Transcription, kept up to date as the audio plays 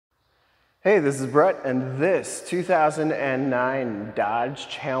Hey, this is Brett, and this 2009 Dodge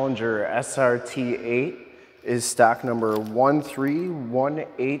Challenger SRT8 is stock number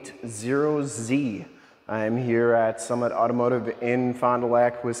 13180Z. I'm here at Summit Automotive in Fond du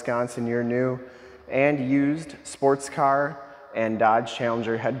Lac, Wisconsin, your new and used sports car and Dodge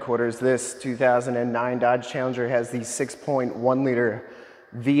Challenger headquarters. This 2009 Dodge Challenger has the 6.1 liter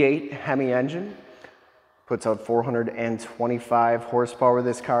V8 Hemi engine. Puts out 425 horsepower.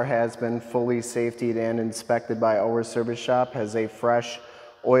 This car has been fully safetied and inspected by our service shop, has a fresh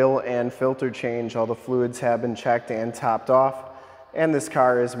oil and filter change. All the fluids have been checked and topped off, and this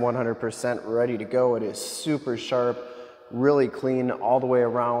car is 100% ready to go. It is super sharp, really clean all the way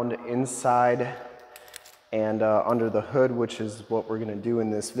around, inside and under the hood, which is what we're gonna do in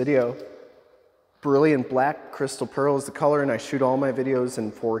this video. Brilliant black crystal pearl is the color, and I shoot all my videos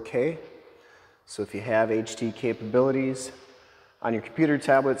in 4K. So if you have HD capabilities on your computer,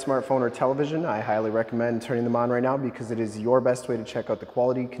 tablet, smartphone, or television, I highly recommend turning them on right now because it is your best way to check out the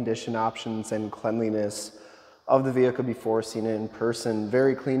quality, condition, options, and cleanliness of the vehicle before seeing it in person.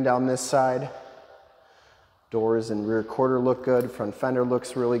 Very clean down this side. Doors and rear quarter look good. Front fender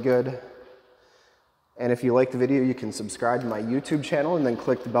looks really good. And if you like the video, you can subscribe to my YouTube channel and then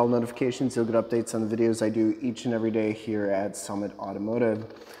click the bell notifications. You'll get updates on the videos I do each and every day here at Summit Automotive.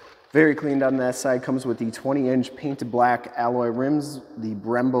 Very clean on that side. Comes with the 20-inch painted black alloy rims, the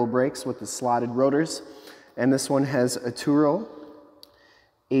Brembo brakes with the slotted rotors, and this one has Atturo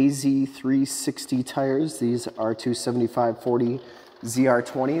AZ360 tires. These are 275/40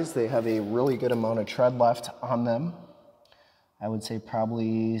 ZR20s. They have a really good amount of tread left on them. I would say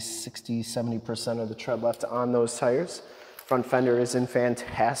probably 60–70% of the tread left on those tires. Front fender is in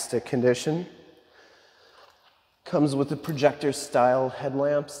fantastic condition. Comes with the projector style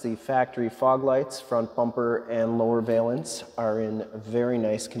headlamps. The factory fog lights, front bumper and lower valence are in very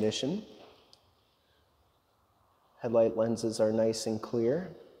nice condition. Headlight lenses are nice and clear.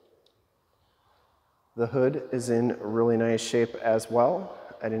 The hood is in really nice shape as well.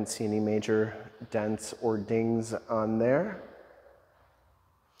 I didn't see any major dents or dings on there.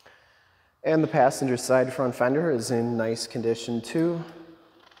 And the passenger side front fender is in nice condition too,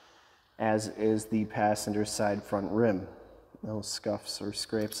 as is the passenger side front rim. No scuffs or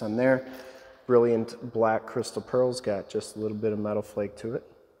scrapes on there. Brilliant black crystal pearls, got just a little bit of metal flake to it.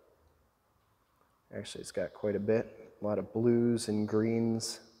 Actually, it's got quite a bit. A lot of blues and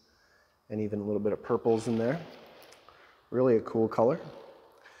greens and even a little bit of purples in there. Really a cool color.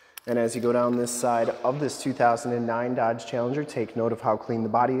 And as you go down this side of this 2009 Dodge Challenger, take note of how clean the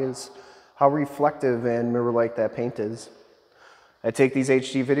body is, how reflective and mirror-like that paint is. I take these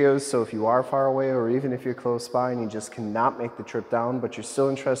HD videos, so if you are far away or even if you're close by and you just cannot make the trip down, but you're still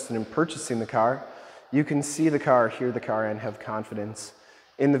interested in purchasing the car, you can see the car, hear the car, and have confidence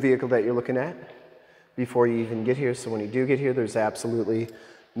in the vehicle that you're looking at before you even get here. So when you do get here, there's absolutely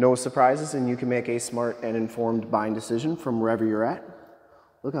no surprises, and you can make a smart and informed buying decision from wherever you're at.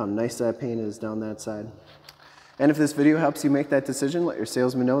 Look how nice that paint is down that side. And if this video helps you make that decision, let your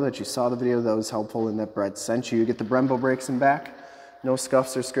salesman know that you saw the video that was helpful and that Brett sent you. You get the Brembo brakes in back. No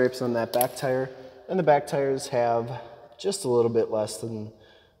scuffs or scrapes on that back tire, and the back tires have just a little bit less than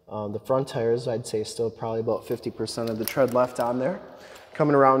the front tires. I'd say still probably about 50% of the tread left on there.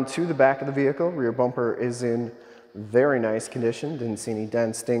 Coming around to the back of the vehicle, rear bumper is in very nice condition. Didn't see any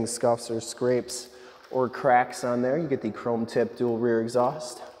dents, dings, scuffs, or scrapes or cracks on there. You get the chrome tip dual rear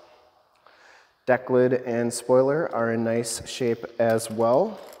exhaust. Decklid and spoiler are in nice shape as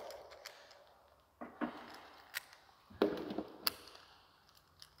well.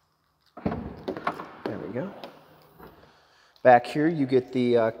 Back here you get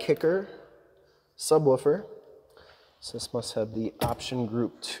the kicker subwoofer. So this must have the option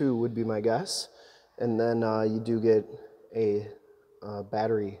group 2 would be my guess. And then you do get a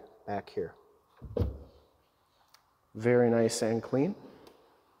battery back here. Very nice and clean.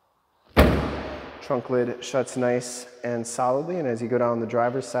 Trunk lid shuts nice and solidly, and as you go down the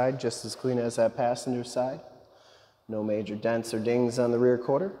driver's side, just as clean as that passenger side. No major dents or dings on the rear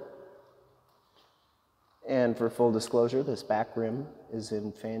quarter. And for full disclosure, this back rim is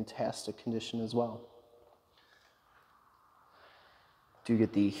in fantastic condition as well. Do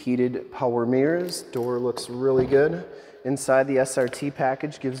get the heated power mirrors. Door looks really good. Inside, the SRT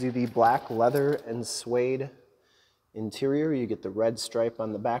package gives you the black leather and suede interior. You get the red stripe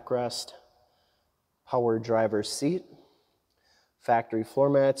on the backrest, power driver seat, factory floor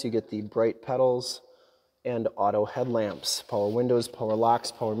mats. You get the bright pedals and auto headlamps, power windows, power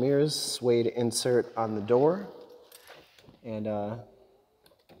locks, power mirrors, suede insert on the door, and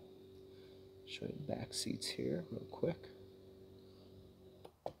show you the back seats here real quick.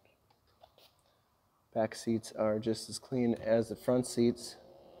 Back seats are just as clean as the front seats.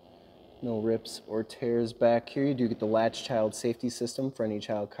 No rips or tears back here. You do get the latch child safety system for any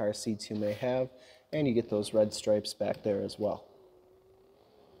child car seats you may have, and you get those red stripes back there as well.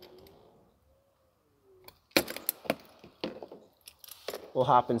 We'll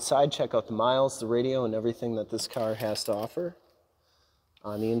hop inside, check out the miles, the radio, and everything that this car has to offer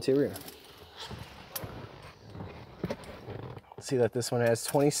on the interior. See that this one has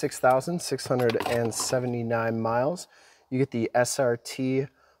 26,679 miles. You get the SRT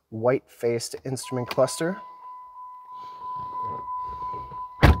white-faced instrument cluster.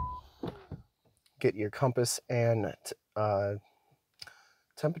 Get your compass and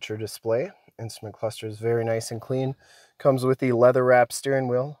temperature display. Instrument cluster is very nice and clean. Comes with the leather-wrapped steering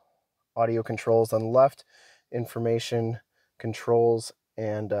wheel, audio controls on the left, information controls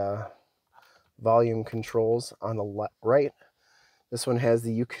and volume controls on the right. This one has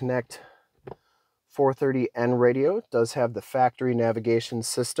the Uconnect 430N radio. It does have the factory navigation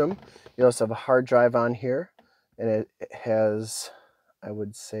system. You also have a hard drive on here, and it has, I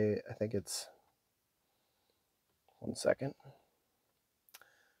would say, I think it's, one second,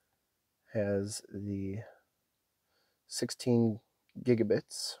 has the 16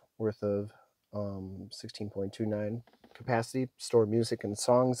 gigabits worth of 16.29 capacity, store music and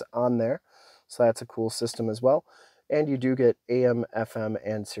songs on there. So that's a cool system as well. And you do get AM, FM,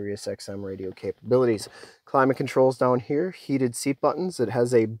 and Sirius XM radio capabilities. Climate controls down here, heated seat buttons. It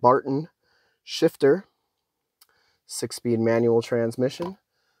has a Barton shifter, 6-speed manual transmission.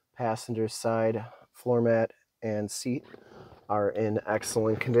 Passenger side floor mat and seat are in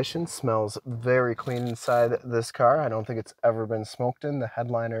excellent condition. Smells very clean inside this car. I don't think it's ever been smoked in. The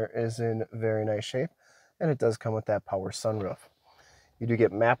headliner is in very nice shape, and it does come with that power sunroof. You do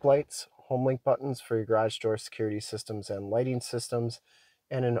get map lights, Homelink buttons for your garage door security systems and lighting systems,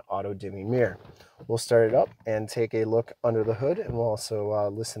 and an auto dimming mirror. We'll start it up and take a look under the hood, and we'll also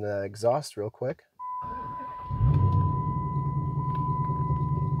listen to that exhaust real quick.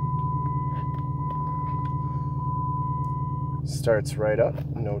 Starts right up,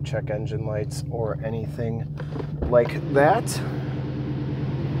 no check engine lights or anything like that.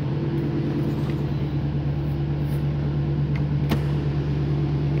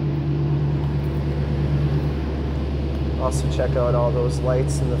 Also check out all those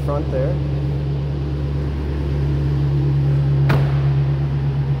lights in the front there.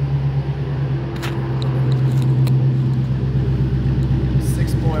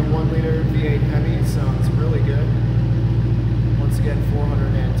 .1-liter V8 Hemi sounds really good. Once again,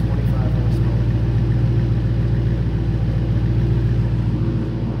 425 horsepower.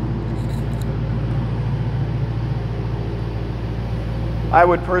 I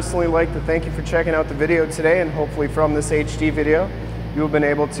would personally like to thank you for checking out the video today, and hopefully from this HD video, you have been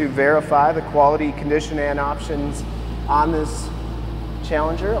able to verify the quality, condition, and options on this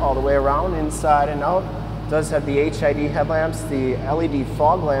Challenger all the way around, inside and out. It does have the HID headlamps, the LED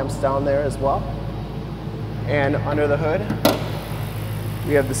fog lamps down there as well. And under the hood,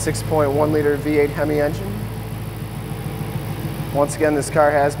 we have the 6.1-liter V8 Hemi engine. Once again, this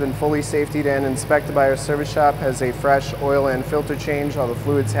car has been fully safetied and inspected by our service shop, has a fresh oil and filter change. All the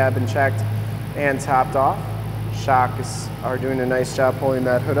fluids have been checked and topped off. Shocks are doing a nice job pulling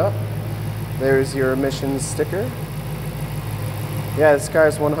that hood up. There's your emissions sticker. Yeah, this car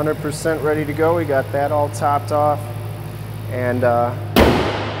is 100% ready to go. We got that all topped off. And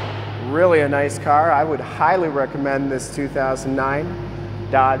really a nice car. I would highly recommend this 2009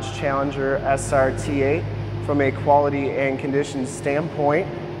 Dodge Challenger SRT8 from a quality and condition standpoint.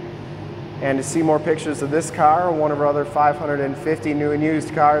 And to see more pictures of this car or one of our other 550 new and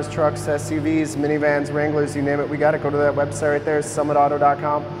used cars, trucks, SUVs, minivans, Wranglers, you name it, we got it. Go to that website right there,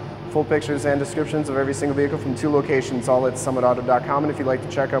 summitauto.com. Full pictures and descriptions of every single vehicle from 2 locations, all at summitauto.com. And if you'd like to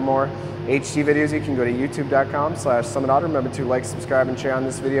check out more HD videos, you can go to youtube.com/summitauto. Remember to like, subscribe, and share on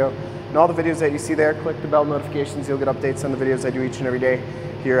this video. And all the videos that you see there, click the bell notifications. You'll get updates on the videos I do each and every day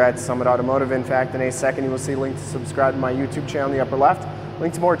here at Summit Automotive. In fact, in a second, you will see a link to subscribe to my YouTube channel in the upper left,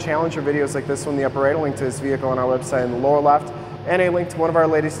 link to more Challenger videos like this one in the upper right, a link to this vehicle on our website in the lower left, and a link to one of our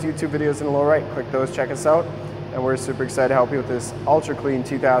latest YouTube videos in the lower right. Click those, check us out, and we're super excited to help you with this ultra clean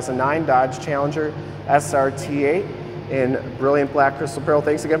 2009 Dodge Challenger SRT8 in brilliant black crystal pearl.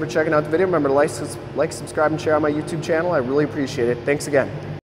 Thanks again for checking out the video. Remember to like, subscribe, and share on my YouTube channel. I really appreciate it. Thanks again.